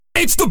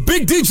It's the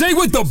big DJ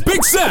with the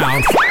big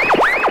sound.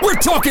 We're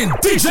talking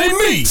DJ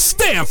Me,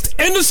 stamped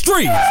in the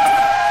street.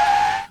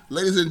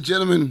 Ladies and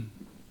gentlemen,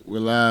 we're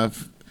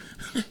live.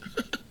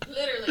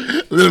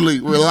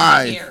 Literally, we're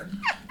live. Here.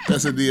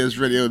 SDS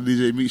Radio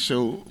DJ Me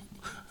Show.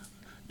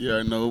 You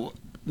already know.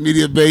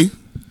 Media Bay.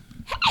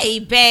 Hey,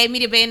 Bay,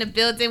 Media Bay in the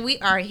building. We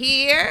are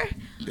here.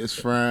 It's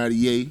Friday.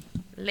 Yay.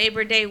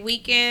 Labor Day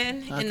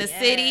weekend in the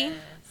city.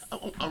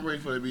 I'm ready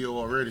for the video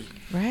already.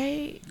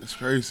 Right? That's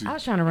crazy. I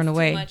was trying to run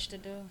away. Too much to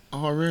do.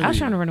 Already. I was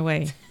trying to run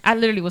away. I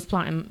literally was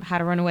plotting how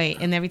to run away,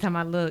 and every time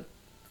I looked,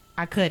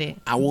 I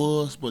couldn't. I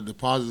was, but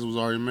deposits was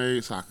already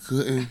made, so I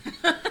couldn't.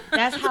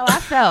 That's how I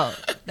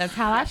felt. That's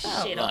how I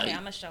felt. Shit, okay, I'm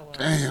gonna show up.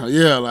 Damn,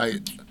 yeah,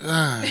 like,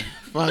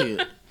 fuck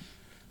it.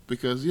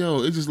 Because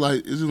it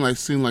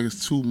just seems like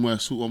it's too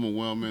much, too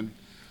overwhelming.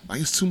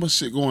 Like it's too much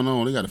shit going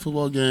on. They got a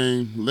football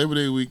game, Labor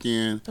Day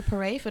weekend, The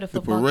parade for the the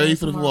football parade game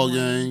for the tomorrow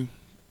football morning. game.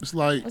 It's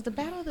like Was the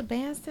Battle of the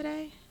Bands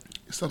today?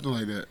 something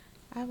like that.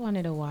 I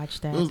wanted to watch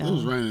that. It was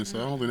though. raining, so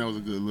I don't think that was a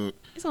good look.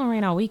 It's gonna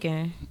rain all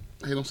weekend.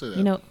 Hey, don't say that.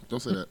 You know-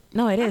 Don't say that.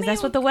 No, it is. mean,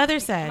 That's what the weather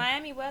said.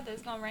 Miami weather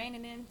is gonna rain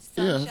and then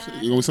Yeah,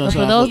 sunshine. you gonna But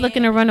sunshine. for those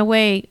looking to run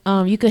away,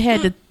 you could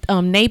head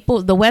to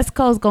Naples. The West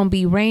Coast gonna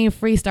be rain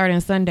free starting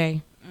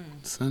Sunday.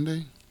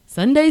 Sunday.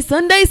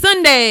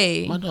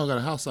 Sunday. My dog got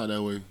a house out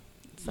that way.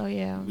 So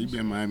yeah. He be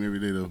in Miami every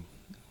day though.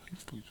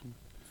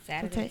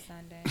 Saturday, Okay.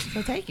 Sunday.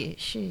 So take it.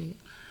 Shit.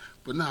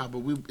 But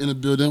we in the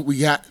building. We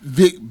got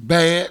Vic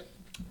Bad.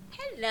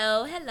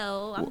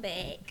 Hello, I'm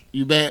back.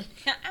 You back?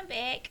 I'm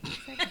back.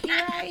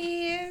 Here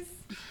I is.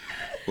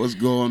 What's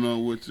going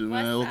on with you,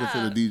 man? What's Welcome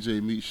up? to the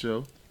DJ Meat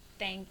Show.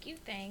 Thank you.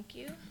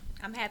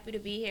 I'm happy to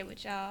be here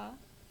with y'all.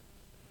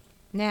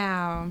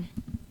 Now,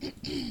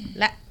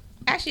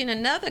 actually in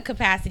another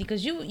capacity,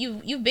 because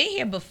you've been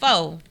here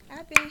before.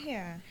 I've been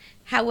here.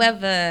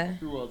 However,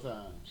 Through all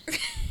times.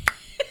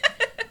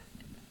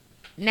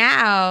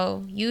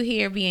 now you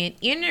here being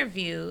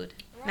interviewed,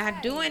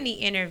 not doing the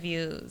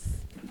interviews.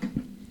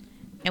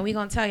 And we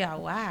gonna tell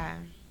y'all why.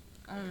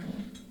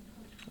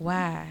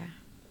 Why?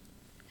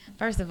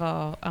 First of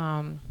all,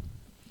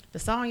 the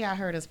song y'all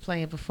heard us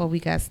playing before we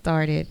got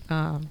started,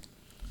 By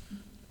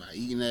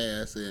eating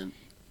ass and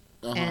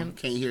And-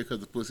 can't hear because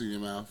the pussy in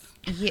your mouth.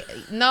 yeah,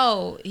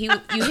 no, you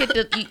hit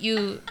the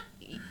you.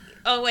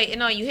 Oh wait,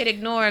 no, you hit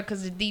ignore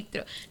because the deep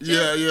throat.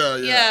 Yeah.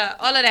 Yeah,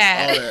 all of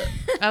that. All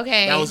that.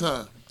 Okay, That was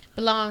her.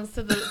 belongs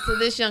to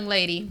this young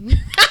lady.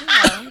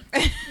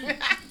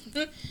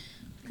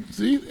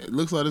 See, it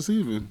looks like it's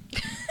even.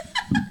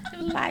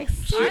 Like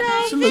sweet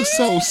She looks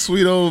so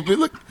sweet over. But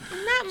look,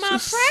 not my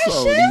she's precious,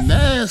 so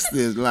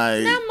nasty.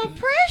 Like, not my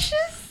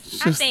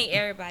precious. I think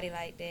everybody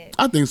like that.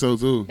 I think so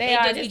too. They They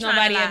are just just be trying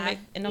nobody to lie.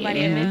 nobody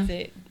Yeah. admits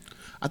it.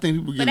 I think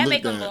people But get that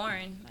make looked them at.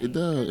 boring. It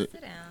does.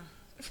 Sit down.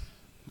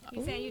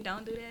 You saying you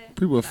don't do that?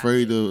 People are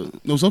afraid to.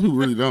 No, some people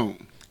really don't.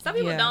 Some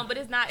people Yeah. don't, but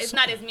it's not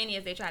as many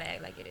as they try to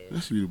act like it is.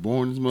 That should be the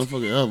boringest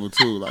motherfucker ever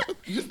too. Like,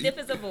 Stiff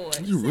as a board.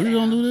 you Sit really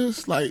down. don't do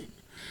this? Like,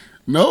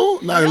 no,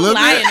 not a Don't little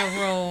lie bit. in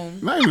the room.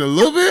 Not even a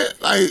little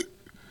bit. Like,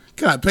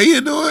 can I pay you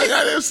to do it?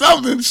 Goddamn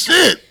something.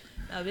 Shit.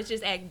 No, bitch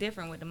just act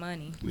different with the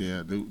money.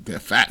 Yeah, dude, they're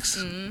facts.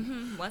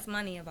 What's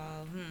money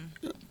involved?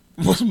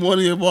 What's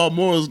money involved?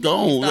 More is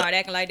gone. Start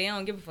acting like they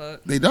don't give a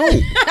fuck. They don't.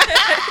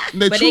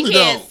 They But they truly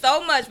cared don't.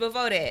 so much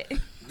before that.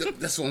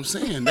 That's what I'm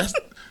saying. That's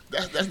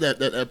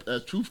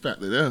that truth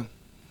factor there. Let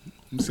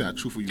me see how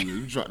truthful you is.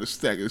 You drop the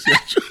stack and see how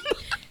truthful.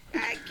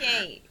 I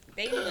can't.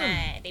 They be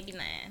lying. They be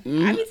lying.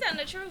 Mhm. I be telling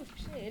the truth.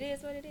 Shit, it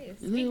is what it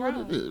is. It Be is what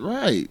wrong. it is.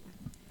 Right.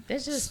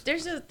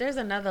 There's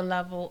another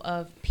level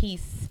of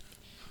peace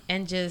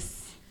and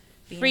just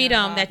Being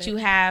freedom that unbothered. you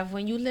have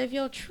when you live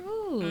your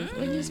truth.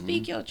 When you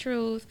speak your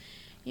truth,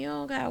 you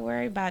don't gotta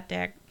worry about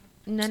that.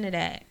 None of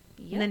that.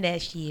 Yep. None of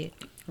that shit.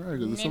 Right,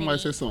 because if somebody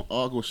said some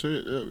awkward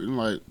shit, I'm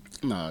like,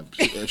 nah,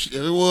 if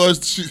it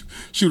was,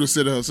 she would have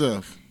said it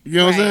herself. You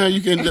know what I'm Right. saying?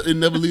 You can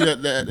never leave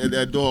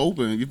that door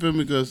open. You feel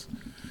me? Because,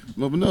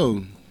 never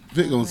know.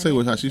 Vic gonna say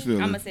how she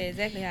feeling. I'm gonna say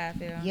exactly how I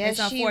feel. Yes,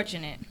 it's she-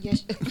 unfortunate.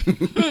 Yes,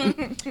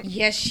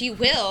 yes, she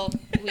will.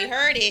 We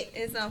heard it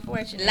It's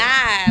unfortunate.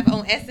 live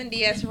on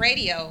SNDS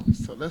Radio.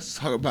 So let's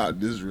talk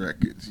about this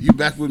record. You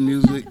back with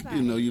music? about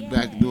You know, it, you yeah.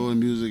 back doing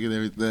music and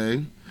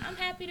everything. I'm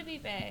happy to be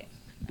back.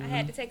 I Mm-hmm.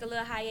 had to take a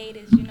little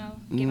hiatus, get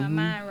my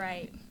mind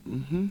right.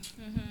 Mm-hmm.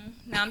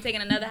 Now I'm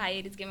taking another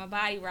hiatus, get my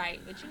body right.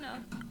 But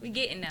we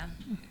getting there.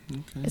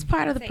 It's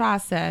part of the Say-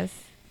 process,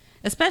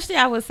 especially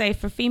I would say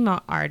for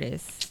female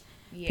artists.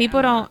 Yeah,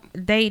 People don't.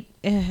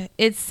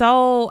 It's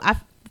so.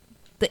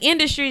 The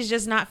industry is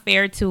just not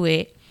fair to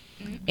it,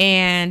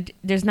 and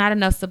there's not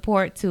enough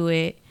support to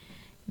it.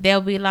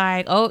 They'll be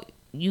like, "Oh,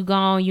 you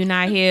gone? You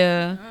not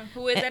here?"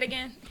 Who is that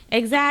again?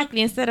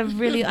 Exactly. Instead of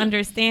really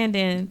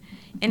understanding,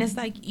 and it's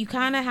like you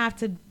kind of have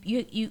to.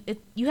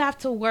 You have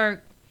to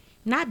work,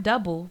 not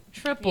double,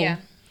 triple. Yeah.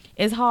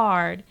 It's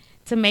hard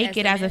to make Yes, it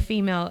it as a is.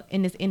 female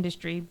in this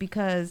industry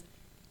because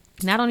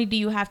not only do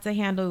you have to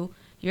handle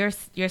your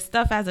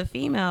stuff as a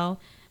female,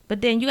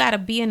 but then you got to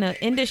be in an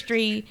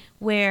industry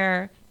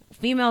where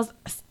females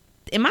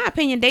in my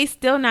opinion, they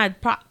still not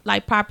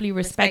properly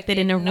respected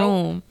in the Respected.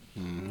 room.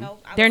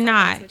 Nope. I They're was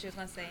not. What you was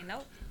gonna say?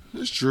 Nope.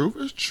 It's true.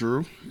 It's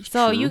true. It's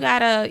So true. you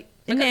gotta,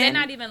 Because and they're then,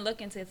 not even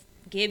looking to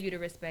give you the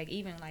respect,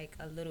 even like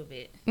a little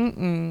bit.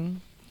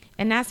 and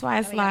that's why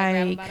it's Oh, you gotta grab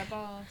 'em like by the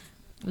balls.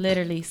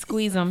 literally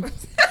squeeze them.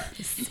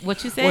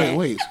 What you said?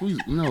 Wait, squeeze.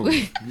 No,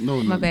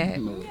 My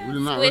bad. No. We do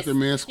not Twist.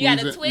 recommend You squeezing.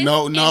 gotta twist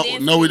No, and no,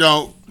 then no, we squeeze.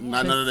 don't.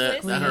 Not none of that.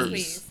 Twist That and hurts.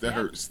 squeeze. That Yeah,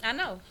 hurts. I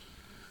know.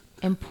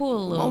 And pull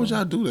a Why little. would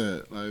y'all do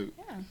that? Like,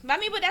 Yeah. But I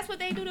mean, but that's what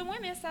they do to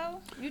women.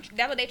 So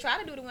that's what they try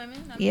to do to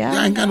women. I mean, Yeah.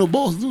 y'all ain't got no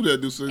balls to do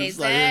that, dude. So it's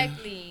like,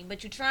 Exactly.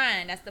 But you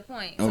trying. That's the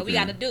point. So we Okay.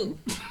 gotta do.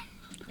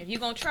 If you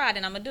gonna try,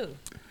 then I'm gonna do.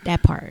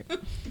 That part.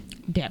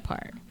 That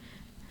part.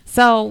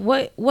 So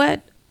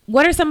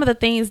what are some of the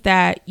things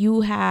that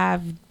you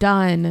have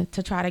done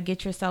to try to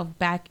get yourself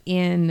back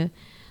in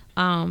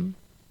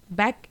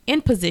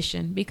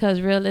position? Because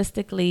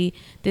realistically,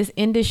 this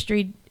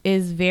industry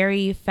is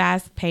very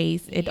fast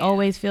paced. It Yeah.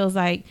 always feels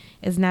like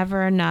it's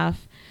never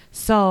enough.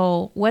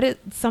 So what is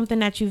something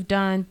that you've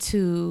done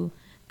to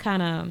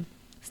kind of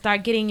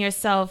start getting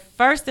yourself,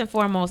 first and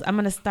foremost, I'm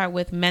going to start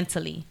with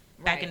mentally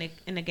back Right.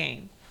 in the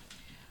game?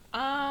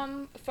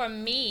 For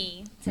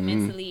me to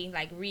mentally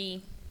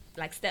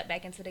step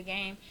back into the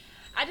game,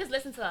 I just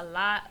listen to a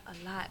lot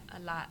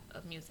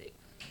of music,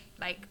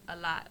 like a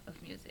lot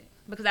of music,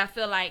 because I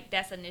feel like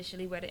that's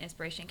initially where the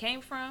inspiration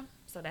came from.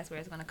 So that's where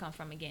it's gonna come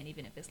from again,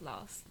 even if it's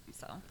lost.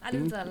 So I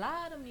listen to a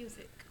lot of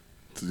music.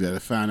 so you gotta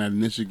find that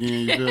niche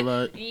again. You feel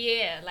like?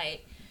 Yeah,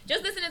 like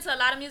just listening to a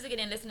lot of music and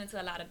then listening to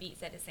a lot of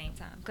beats at the same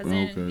time, because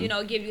then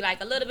Okay. give you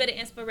like a little bit of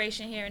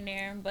inspiration here and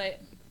there,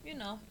 but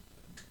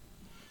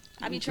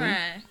I be Okay.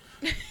 trying.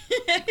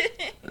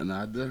 And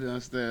I definitely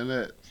understand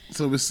that.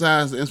 So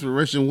besides the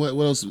inspiration, what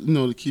else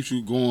that keeps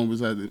you going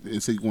besides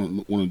and say you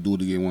want to do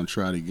it again, want to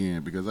try it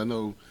again? Because I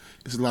know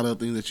it's a lot of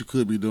things that you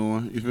could be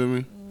doing. You feel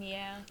me?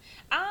 Yeah.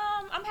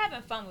 I'm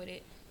having fun with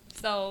it.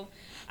 So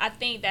I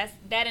think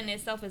that in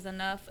itself is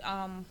enough.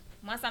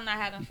 Once I'm not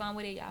having fun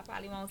with it, y'all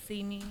probably won't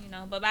see me,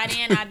 But by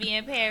then I'll be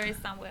in Paris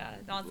somewhere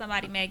on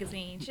somebody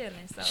magazine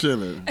chilling. So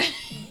Chilling.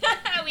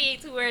 we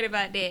ain't too worried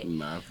about that.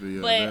 Nah, I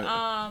feel But that.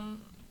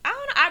 I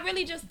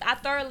don't know. I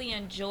thoroughly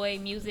enjoy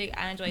music.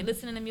 I enjoy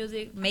listening to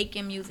music,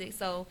 making music.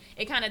 So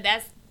it kind of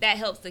that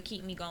helps to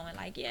keep me going.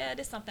 Like, yeah,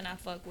 this is something I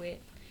fuck with,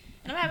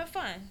 and I'm having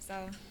fun.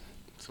 So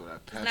So that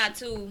it's passion. not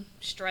too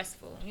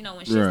stressful. When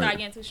shit Right. start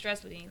getting too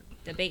stressful, then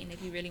debating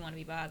if you really want to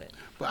be bothered.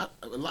 But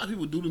a lot of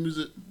people do the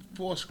music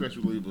for stress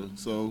reliever.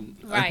 So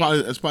Right.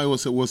 that's probably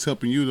what's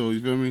helping you though.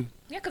 You feel me?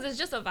 Yeah, because it's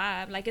just a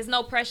vibe. Like, it's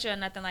no pressure or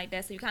nothing like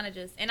that. So you kind of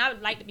just, and I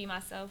would like to be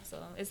myself.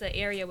 So it's an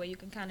area where you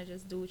can kind of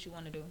just do what you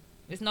want to do.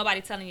 There's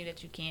nobody telling you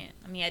that you can't.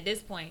 I mean, at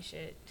this point,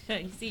 shit.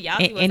 You see, y'all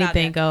see what's out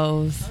Anything there.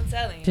 goes. I'm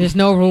telling you. There's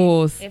no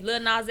rules. If Lil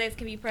Nas X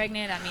can be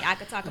pregnant, I mean, I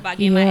could talk about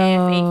getting my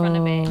ass ate from the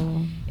back.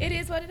 Yo. It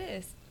is what it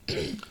is.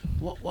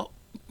 What?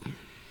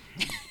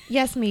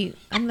 Yes, me.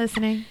 I'm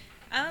listening.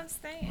 I'm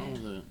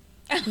saying.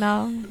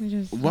 No,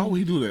 just Why would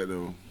he do that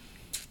though?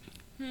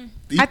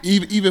 I-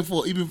 Even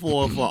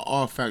for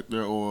R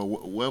factor or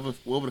whatever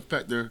the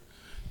factor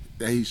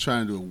that he's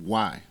trying to do.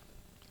 Why?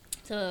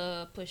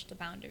 To push the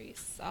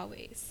boundaries,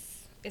 always.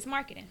 It's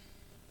marketing.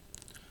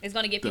 It's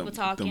going to get people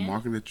talking. The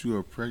market that you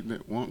are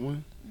pregnant want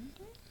one.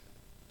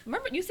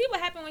 Remember, you see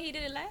what happened when he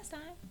did it last time?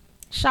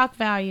 shock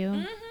value.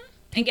 Mm-hmm.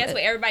 And guess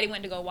what? Everybody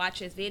went to go watch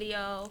his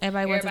video.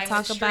 Everybody went to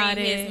talk about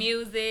stream it. his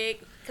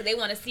music because they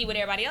want to see what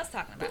everybody else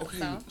talking about.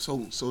 Okay,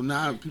 So so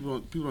now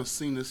people have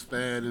seen this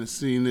fad and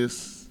seen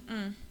this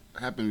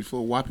happen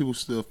before. Why people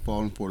still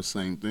falling for the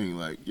same thing?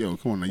 Like, yo,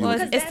 come on now. Well,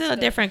 You, it's still a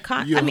different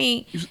Yeah, I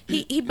mean,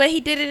 you- but he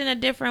did it in a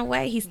different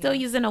way. He's still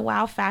using a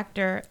wow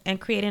factor and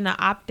creating an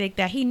optic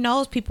that he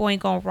knows people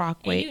ain't gonna rock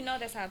and with. you know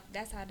that's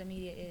how the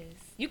media is.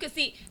 You can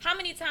see how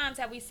many times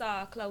have we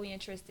saw Chloe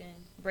and Tristan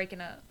breaking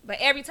up, but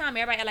every time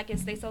everybody act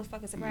like they so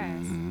fucking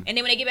surprised, and then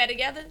when they get back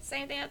together,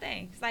 same damn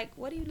thing. It's like,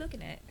 what are you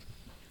looking at?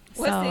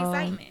 What's the So,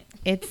 excitement?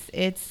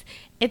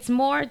 It's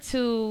more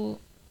to,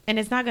 and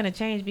it's not gonna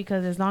change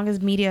because as long as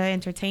media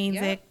entertains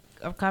Yep. it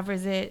or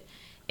covers it,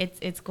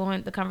 it's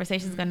going. The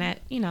conversation's gonna,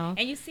 And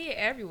you see it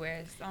everywhere.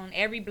 It's on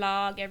every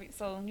blog,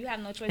 so you have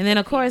no choice. And then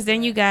but of to course,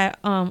 then be you got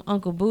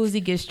Uncle Boozy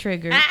gets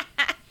triggered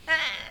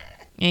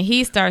and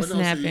he starts But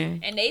no, see- snapping.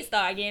 and they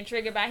start getting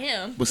triggered by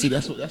him. but see,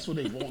 that's what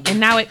they want. And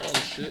now it- oh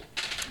shit.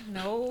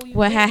 No, you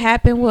What had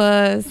happened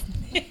was,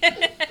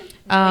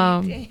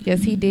 No, you didn't.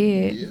 yes, he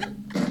did.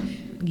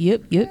 Yeah.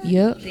 Yep.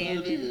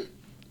 Damn it.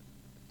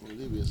 Well,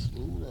 they be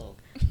smooth off.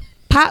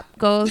 Pop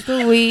goes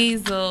the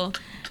weasel.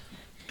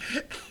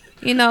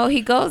 You know,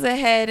 he goes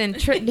ahead and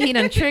he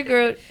done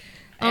triggered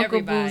Uncle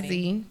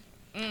Everybody.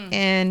 Boozy,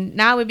 and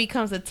now it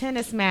becomes a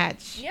tennis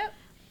match Yep.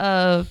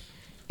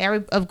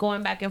 of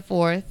going back and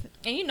forth.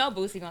 And you know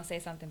Boosie gonna say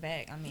something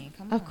back. I mean,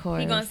 come on. Of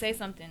course. He gonna say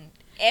something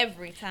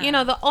every time. You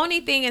know, the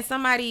only thing is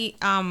somebody,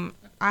 I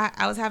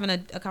was having a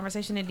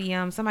conversation in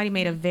DM. Somebody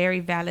made a very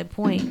valid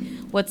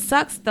point. What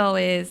sucks though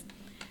is,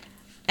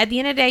 at the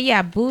end of the day,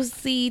 yeah,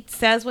 Boosie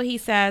says what he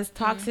says,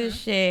 talks his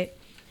shit,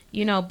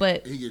 You know,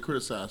 but He get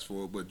criticized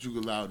for it, but you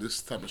allow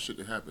this type of shit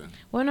to happen.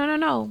 well,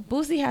 no.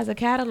 Boosie has a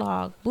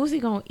catalog. Boosie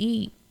gonna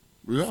eat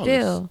Regardless.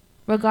 still,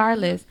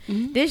 regardless.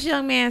 Mhm. This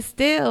young man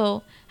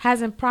still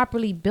hasn't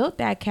properly built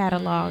that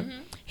catalog. Mm-hmm.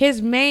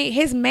 His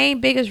main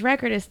biggest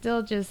record is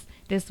still just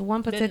this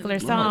one particular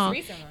most song,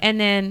 recent one. and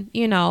then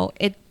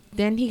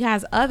then he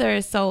has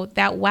others. So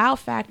that wow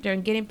factor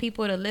and getting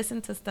people to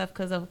listen to stuff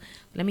because of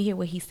let me hear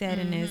what he said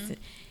in this.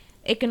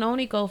 It can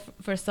only go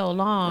for so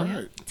long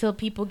Right. till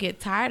people get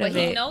tired But of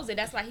he it. knows it.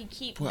 That's why he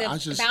keeps Well,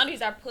 the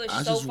boundaries are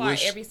pushed so far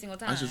every single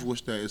time. I just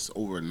wish that it's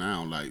over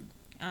now. Like,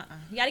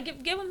 You gotta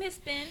give him his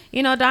spin.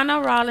 You know,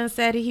 Donnell Rollins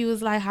said he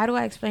was like, "How do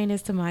I explain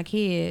this to my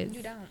kids?"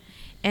 You don't.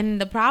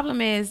 And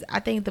I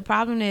think the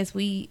problem is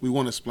we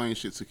want to explain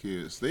shit to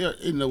kids.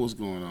 They know what's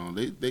going on.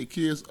 They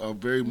kids are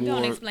very You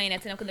more. don't explain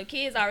that to them because the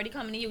kids already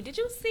coming to you. Did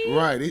you see?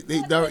 Right.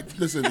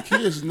 Listen, the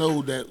kids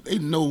know that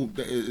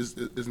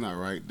it's not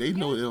right. They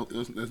know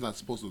it's not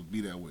supposed to be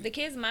that way. The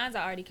kids' minds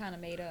are already kind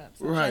of made up.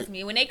 So Right. trust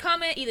me. When they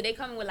come in, either they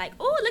come in with like,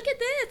 "Oh, look at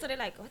this," or they're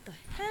like, "What the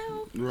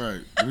hell?"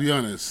 Right. To be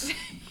honest.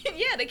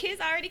 Yeah, the kids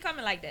are already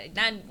coming like that.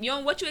 Now, you know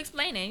what you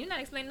explaining? You're not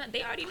explaining nothing.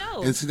 They already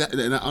know. And see that,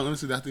 and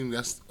honestly, I think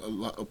that's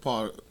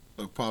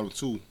a problem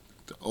too.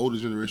 The older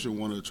generation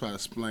want to try to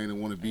explain and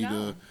want to be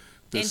No.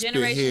 the And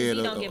generations, spearhead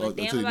you don't give a of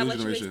damn to the about new what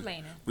you generation.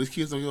 explaining. But these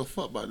kids don't give a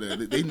fuck about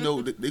that. They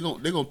know they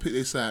gonna pick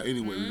their side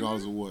anyway,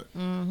 regardless of what.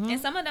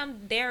 And some of them,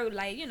 they're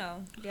like,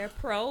 they're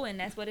pro, and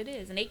that's what it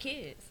is, and they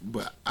kids.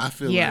 But I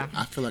feel Yeah.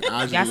 like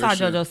our Y'all saw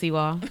generation,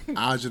 JoJo Siwa.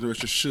 our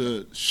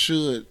generation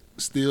should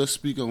still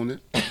speak on it.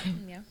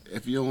 Yeah.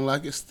 If you don't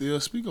like it, still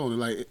speak on it.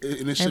 Like,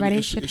 and it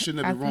Everybody shouldn't should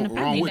be have an wrong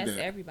opinion. with That's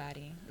that.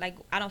 everybody. Like,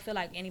 I don't feel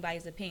like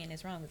anybody's opinion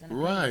is wrong. It's an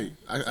opinion. Right.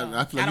 I So, feel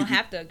like I don't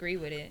have to agree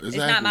with it. It's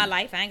not Exactly. my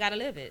life. I ain't got to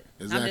live it.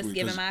 I'm just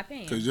giving my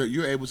opinion. Because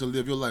you're able to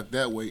live your life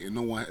that way, and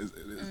no one is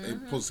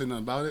supposed to say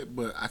nothing about it.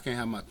 But I can't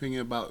have my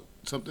opinion about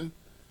something.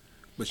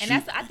 But And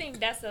I think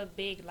that's a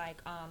big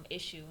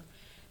issue.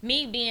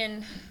 Me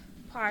being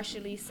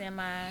partially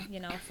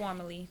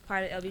formally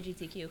part of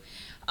LGBTQ.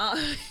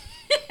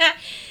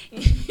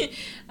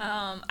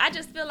 I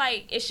just feel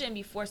like it shouldn't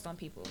be forced on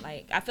people.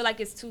 Like, I feel like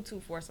it's too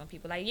forced on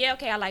people. Like, yeah,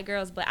 okay, I like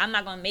girls, but I'm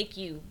not gonna make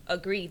you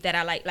agree that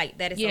I like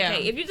that it's Yeah.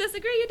 okay. If you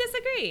disagree, you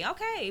disagree.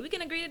 Okay, we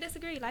can agree to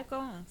disagree. Life go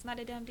on. It's not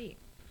that damn deep.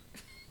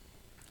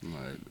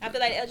 Right. I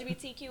feel like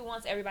LGBTQ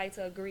wants everybody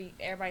to agree.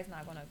 Everybody's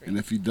not gonna agree. And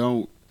if you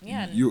don't,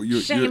 Yeah.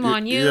 Shame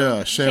on you.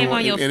 Yeah, shame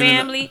on your and-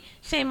 family.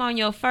 Shame on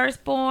your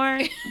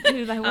firstborn.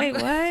 You're like, wait,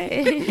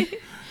 what?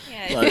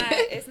 Yeah, Like-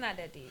 it's not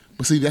that deep.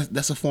 But see,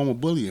 that's a form of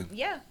bullying.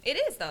 Yeah, it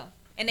is though.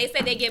 And they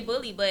say they get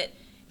bullied, but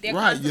they're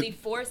Right, constantly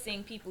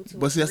forcing people to.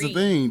 But see, that's the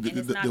agree, thing. and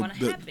it's not gonna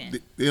happen.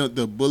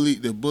 The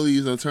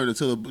bullies don't turn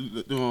into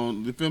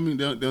the film me.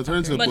 They'll turn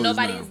into the But bullies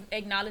nobody's now.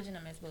 acknowledging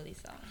them as bullies,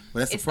 though. But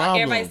that's the It's problem.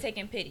 like everybody's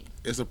taking pity.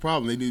 It's a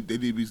problem. They need to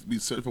be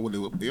certain for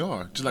what they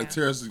are. Just like Yeah.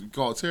 terrorists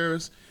called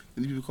terrorists,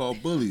 they need to be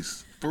called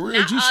bullies. For real,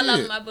 Not G all shit. of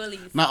them are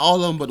bullies. Not all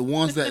of them, but the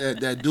ones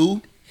that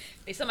do,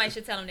 Somebody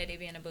should tell them that they're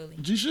being a bully.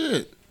 G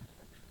shit.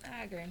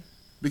 I agree.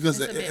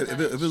 Because It's a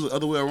bit if it was the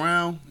other way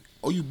around,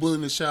 you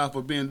bullying the child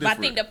for being But I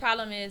different. think the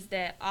problem is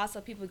that also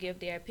people give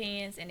their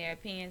opinions, and their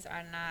opinions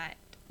are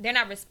they're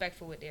not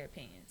respectful with their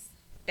opinions.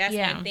 That's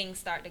Yeah. when things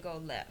start to go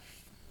left.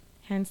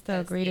 Hence the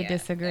agree to Yeah.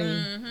 disagree.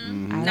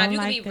 Mm-hmm. I Now, don't you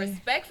can like be that.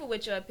 respectful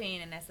with your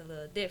opinion, and that's a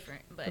little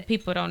different. But But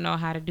people don't know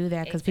how to do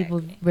that because people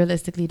Exactly.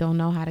 realistically don't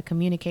know how to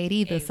communicate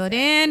either. So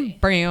then,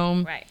 Exactly.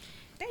 boom. right.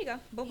 There you go.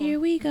 Boom, Here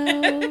boom. we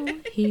go.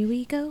 Here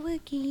we go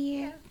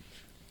again.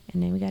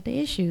 And then we got the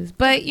issues.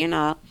 But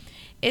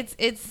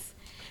it's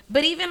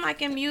but even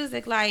like in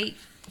music, like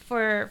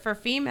for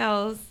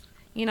females,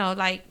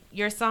 like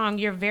your song,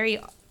 you're very,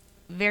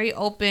 very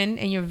open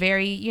and you're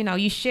very,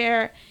 you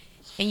share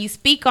and you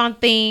speak on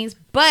things.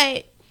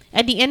 But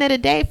at the end of the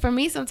day, for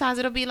me, sometimes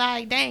it'll be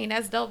like, dang,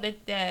 that's dope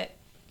that that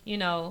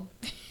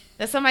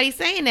somebody's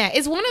saying that.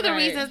 It's one of the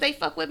Right. reasons they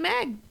fuck with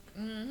Meg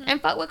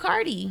and fuck with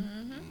Cardi.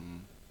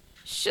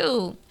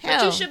 Shoot, hell.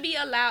 But you should be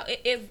allowed.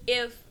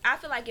 If I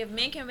feel like if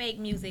men can make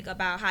music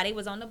about how they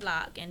was on the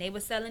block and they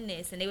was selling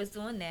this and they was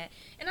doing that,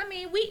 and I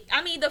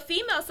mean the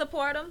females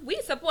support them.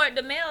 We support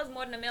the males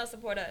more than the males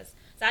support us.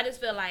 So I just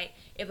feel like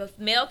if a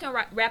male can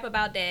rap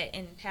about that,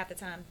 and half the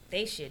time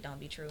they shit don't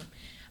be true.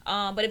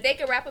 But if they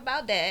can rap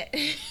about that,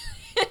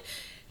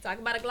 talk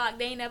about a Glock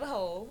they ain't never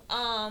hold,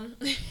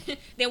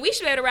 then we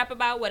should be able to rap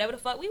about whatever the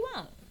fuck we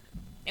want,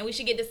 and we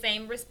should get the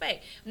same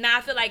respect. Now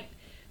I feel like.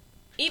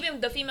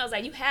 Even the females,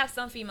 like, you have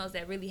some females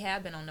that really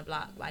have been on the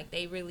block. Like,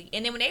 they really...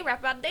 And then when they rap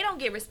about it, they don't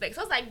get respect.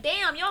 So it's like,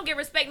 damn, you don't get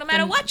respect no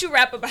matter what you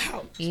rap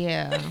about.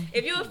 Yeah.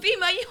 If you're a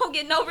female, you don't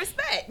get no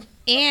respect.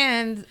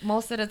 And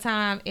most of the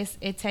time,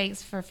 it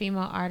takes for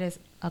female artists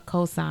a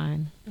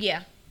cosign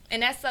Yeah.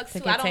 And that sucks, to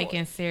too. get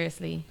taken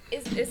seriously.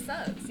 It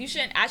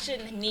sucks. I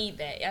shouldn't need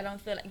that. I don't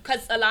feel like...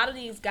 Because a lot of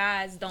these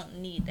guys don't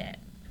need that.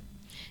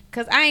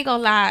 Because I ain't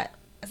gonna lie,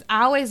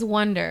 I always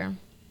wonder,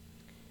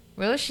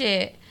 real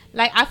shit,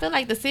 like, I feel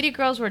like the City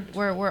Girls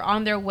were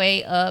on their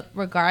way up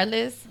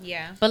regardless.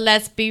 Yeah. But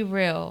let's be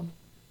real.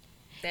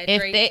 That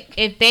If Drake.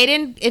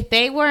 if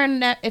they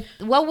weren't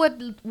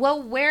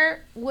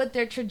where would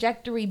their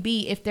trajectory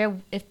be if they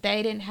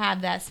didn't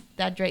have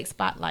that Drake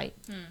spotlight?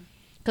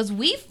 Because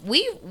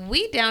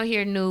we down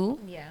here knew,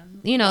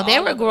 they All were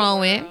over the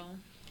growing, world.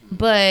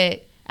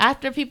 but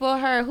after people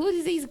heard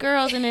who's these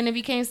girls, and then it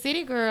became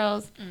City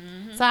Girls.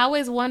 So I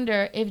always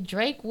wonder if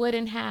Drake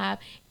wouldn't have,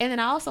 and then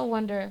I also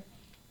wonder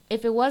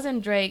if it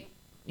wasn't Drake,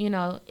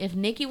 if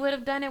Nicki would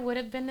have done it, would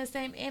have been the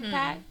same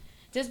impact.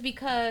 Just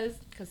because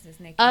it's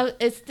Nicki.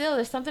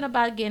 there's something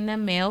about getting that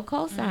male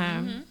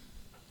cosign.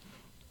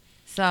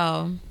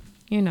 So,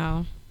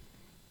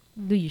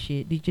 do your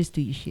shit. Just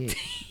do your shit.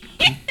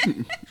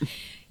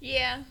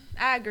 Yeah,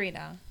 I agree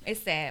though.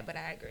 It's sad, but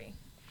I agree.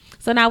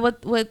 So now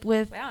with But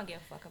I don't give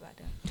a fuck about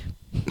that.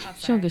 I'm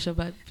she don't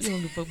sorry.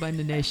 give a fuck about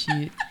none of that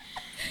shit.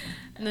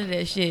 None of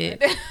that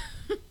shit.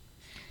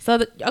 So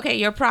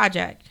your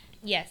project.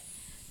 Yes.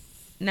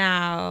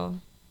 Now,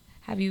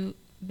 have you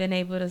been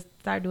able to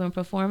start doing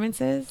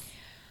performances?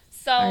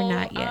 So Or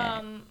not yet?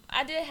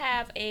 I did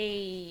have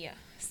a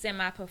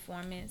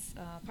semi-performance.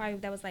 Probably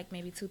that was like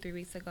maybe 2-3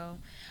 weeks ago.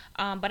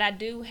 But I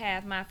do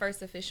have my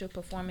first official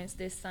performance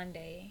this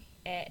Sunday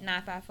at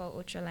 954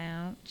 Ultra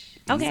Lounge.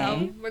 Okay.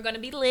 So we're gonna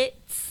be lit.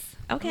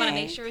 Okay. I'm gonna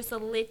make sure it's a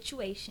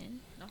lituation.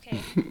 Okay.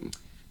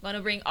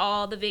 Gonna bring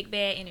all the big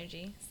bad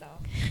energy. So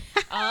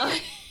I'm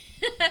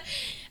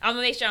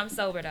gonna make sure I'm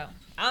sober though.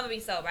 I'm gonna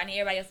be sober. I need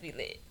everybody else to be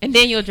lit. And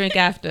then you'll drink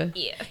after.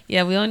 Yeah.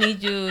 Yeah, we don't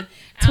need you I don't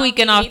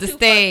tweaking need off to the be too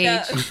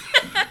stage.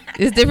 fucked up.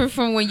 It's different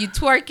from when you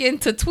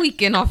twerking to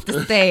tweaking off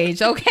the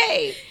stage,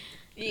 okay?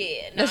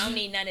 Yeah, no, I don't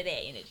need none of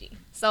that energy.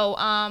 So,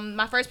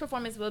 my first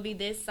performance will be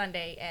this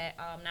Sunday at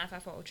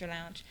 954 Ultra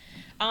Lounge.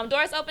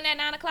 Doors open at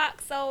 9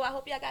 o'clock, so I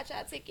hope y'all got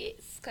y'all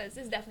tickets, because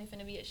it's definitely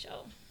finna be a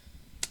show.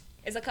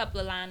 It's a couple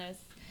of liners,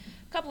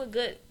 a couple of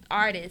good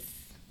artists,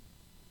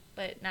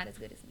 but not as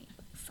good as me.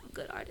 Some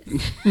good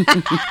artists.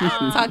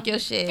 Talk your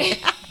shit.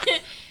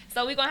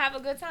 So we're gonna have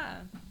a good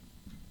time.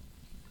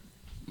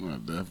 Well,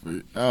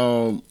 definitely.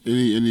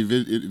 Any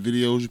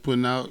videos you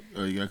putting out?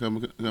 You got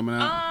coming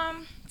out?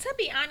 To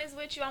be honest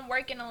with you, I'm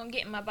working on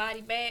getting my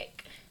body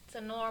back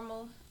to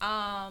normal.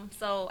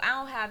 So I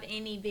don't have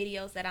any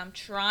videos that I'm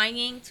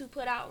trying to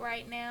put out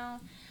right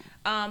now.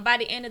 By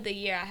the end of the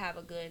year, I have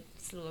a good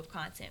slew of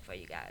content for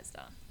you guys,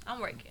 though. I'm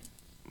working.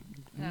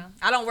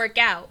 I don't work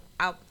out.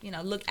 I'll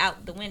look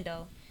out the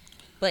window,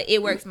 but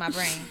it works my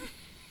brain.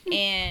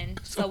 And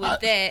so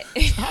with that,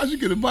 how'd you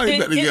get a body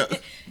back together?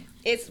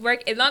 it's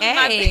work as long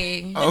as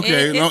Hey.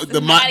 Okay, no, the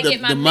mind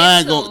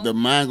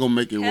gonna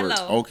make it work.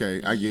 Hello.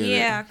 Okay, I get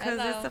Yeah, it. because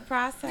Hello. it's a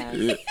process.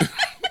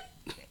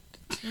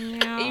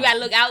 Yeah. you gotta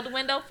look out the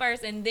window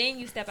first, and then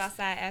you step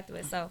outside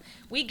afterwards. So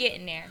we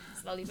getting there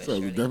slowly but So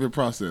surely. it's definitely a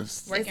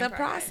process. Work It's in a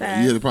progress.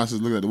 process. Yeah, the process.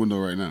 Look at the window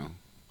right now.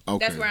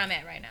 Okay. That's where I'm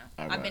at right now.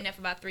 All I've right. been there for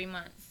about 3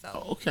 months.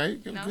 So Okay,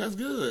 No. that's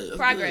good. That's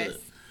progress.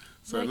 good.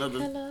 So another.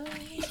 Hello.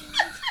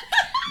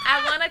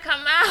 I wanna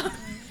come out.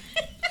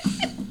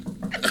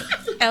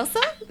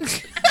 Elsa?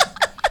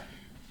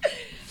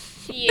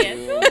 Yes,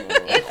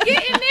 it's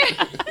getting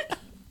there.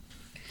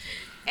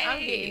 I'm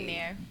getting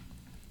there.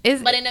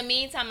 But in the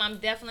meantime, I'm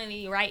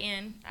definitely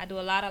writing. I do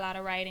a lot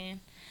of writing.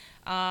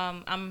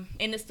 I'm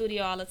in the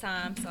studio all the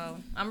time, so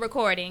I'm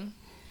recording.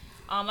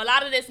 A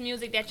lot of this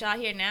music that y'all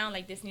hear now,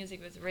 like this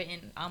music was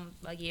written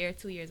a year,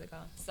 2 years ago.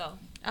 So,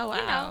 Oh,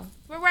 wow.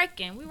 we're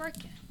working. We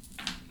working.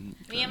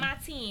 Me and my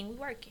team, we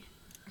working.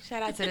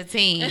 Shout out to the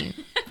team.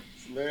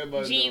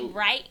 G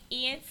Wright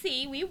ENT,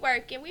 we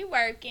working.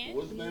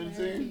 What's the name of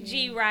the team?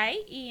 G Wright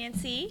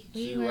ENT.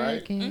 G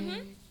Wright.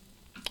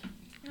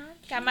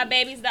 Got my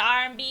babies, the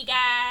R&B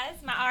guys,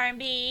 my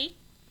R&B.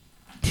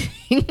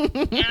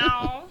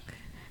 Ow.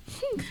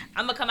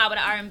 I'm gonna come out with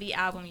an R&B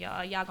album,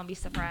 y'all. Y'all gonna be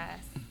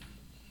surprised.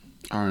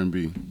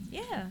 R&B.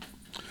 Yeah.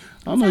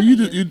 I don't know.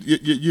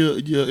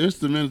 Your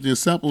instruments, your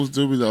samples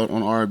do be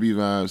on R&B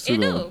vibes too.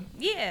 It though. do.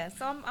 Yeah.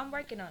 So I'm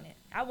working on it.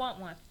 I want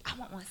one. I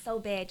want one so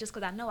bad, just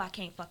because I know I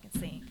can't fucking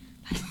sing.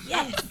 Like,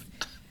 yes.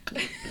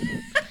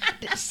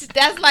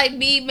 That's like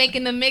me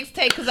making the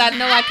mixtape because I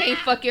know I can't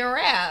fucking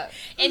rap.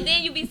 And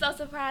then you be so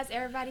surprised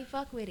everybody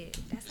fuck with it.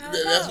 That's how it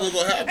That's goes.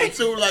 what's gonna happen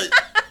too. Like,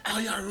 oh,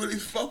 y'all really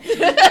fuck with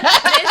me. Listen,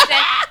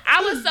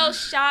 I was so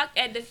shocked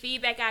at the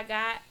feedback I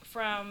got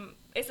from.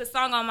 It's a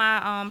song on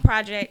my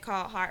project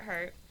called Heart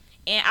Hurt,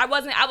 and I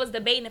was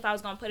debating if I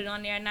was gonna put it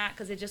on there or not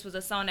because it just was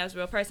a song that was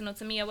real personal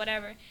to me or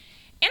whatever.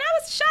 And I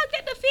was shocked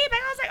at the feedback.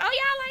 I was like, "Oh,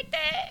 y'all like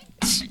that?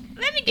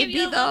 Let me give It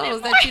you a be little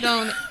those bit more." that you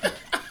don't.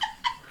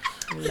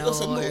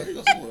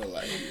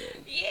 Lord.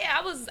 Yeah,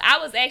 I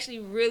was actually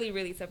really,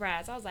 really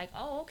surprised. I was like,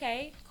 "Oh,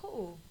 okay,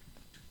 cool."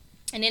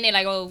 And then they're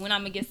like, "Oh, when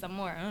I'm gonna get some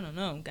more?" I don't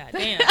know.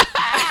 Goddamn.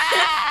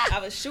 I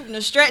was shooting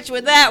a stretch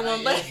with that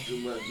one, but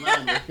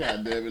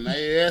God damn it. Now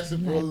you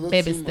asking for a little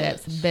Baby too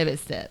steps, much. baby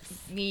steps.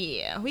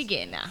 yeah, we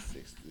getting there.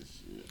 Fix this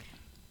shit.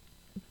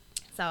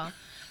 So,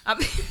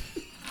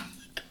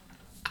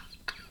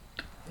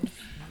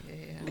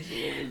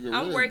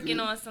 I'm working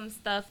on some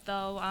stuff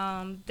though.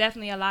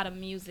 Definitely a lot of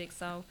music.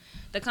 So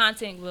the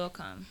content will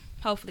come.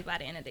 Hopefully by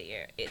the end of the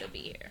year, it'll be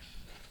here.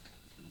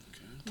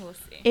 We'll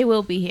see. It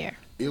will be here.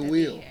 It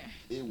will.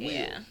 It will.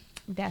 Yeah.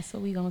 That's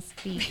what we gonna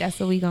speak. That's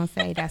what we gonna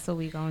say. That's what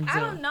we gonna do. I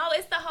don't know.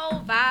 It's the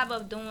whole vibe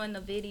of doing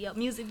the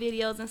music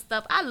videos and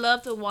stuff. I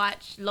love to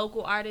watch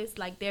local artists,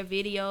 like their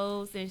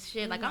videes and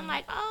shit. Like, I'm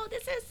like, oh,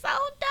 this is so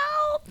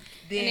dope.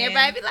 Then- and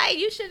everybody be like,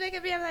 you should make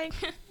it be. I'm like,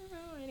 I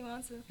don't really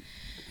want to.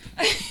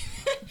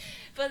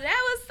 But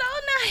that was so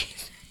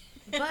nice.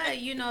 But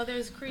you know,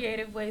 there's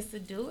creative ways to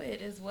do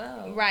it as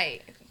well.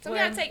 Right. So we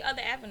Where- gotta take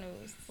other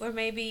avenues. Where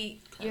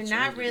maybe you're Cartoon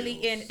not really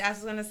videos. in. I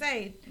was gonna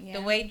say Yeah.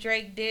 the way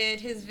Drake did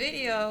his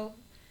video.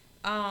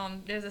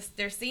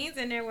 There's scenes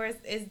in there where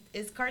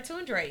it's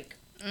cartoon Drake.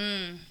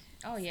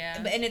 Oh yeah.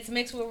 And it's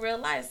mixed with real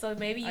life, so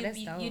maybe Oh, that's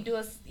you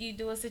dope.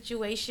 do a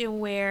situation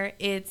where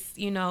it's,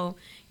 you know,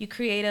 you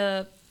create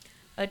a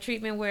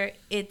treatment where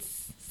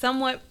it's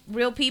somewhat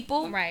real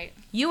people. Right.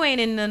 You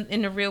ain't in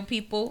the real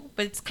people,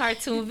 but it's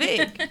cartoon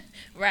Vic,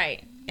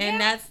 Right. and Yeah.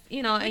 that's,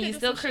 you know, We and could you do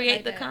still some shit create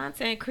like the that.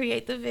 content,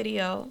 create the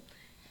video,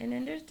 and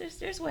then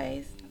there's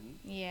ways.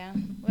 Yeah.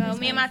 Well,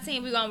 me and my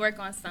team, we're gonna work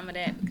on some of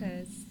that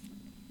because,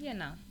 you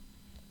know.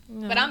 You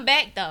know. But I'm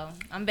back though.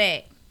 I'm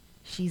back.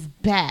 She's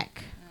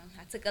back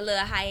I took a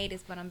little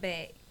hiatus, but I'm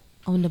back.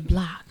 on the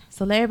block,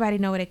 so let everybody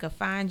know where they could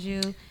find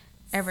you. So-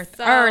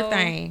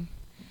 Everything.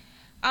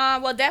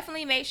 Well,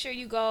 definitely make sure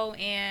you go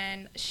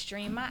and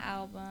stream my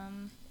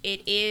album.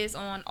 It is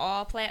on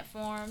all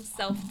platforms,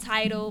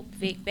 self-titled,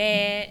 Vic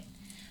Bad.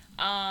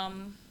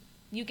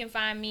 You can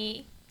find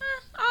me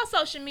all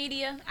social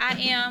media. I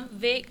am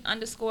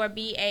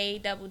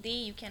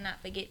Vic_BADD. You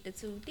cannot forget the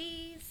 2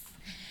 D's.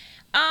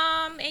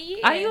 And yeah.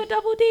 Are you a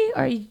double D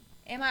or are you?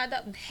 Am I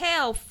the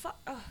hell? Oh,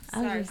 I was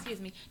sorry. just-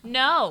 Excuse me.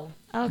 No,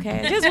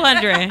 Okay, just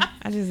wondering.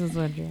 I just was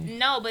wondering.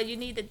 no, but you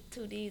need the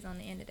 2 D's on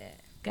the end of that.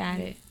 Got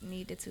You it.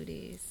 Need the 2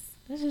 D's.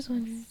 I was just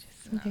wondering.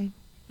 Just, okay.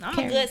 I'm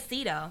Carry. a good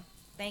C though.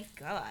 Thank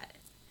God.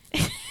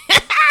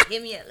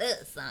 Give me a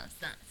little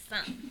something.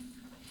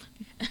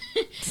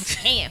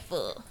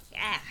 Handful.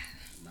 Yeah.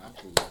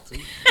 Mouthful,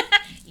 too.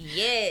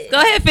 Yeah. Go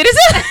ahead, finish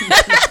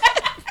it.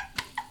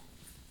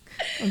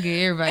 I'll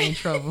get everybody in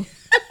trouble.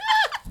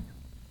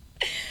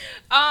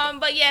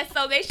 But yeah,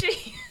 so make sure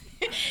you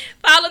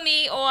follow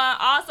me on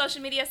all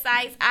social media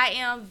sites. I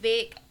am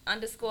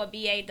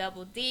Vic_BADD.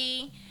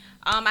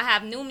 I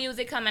have new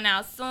music coming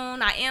out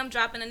soon. I am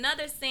dropping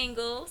another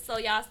single, so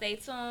y'all stay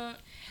tuned.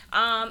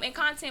 And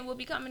content will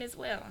be coming as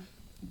well.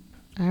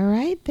 All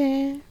right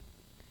then.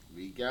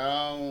 We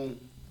gone.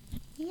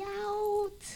 Out.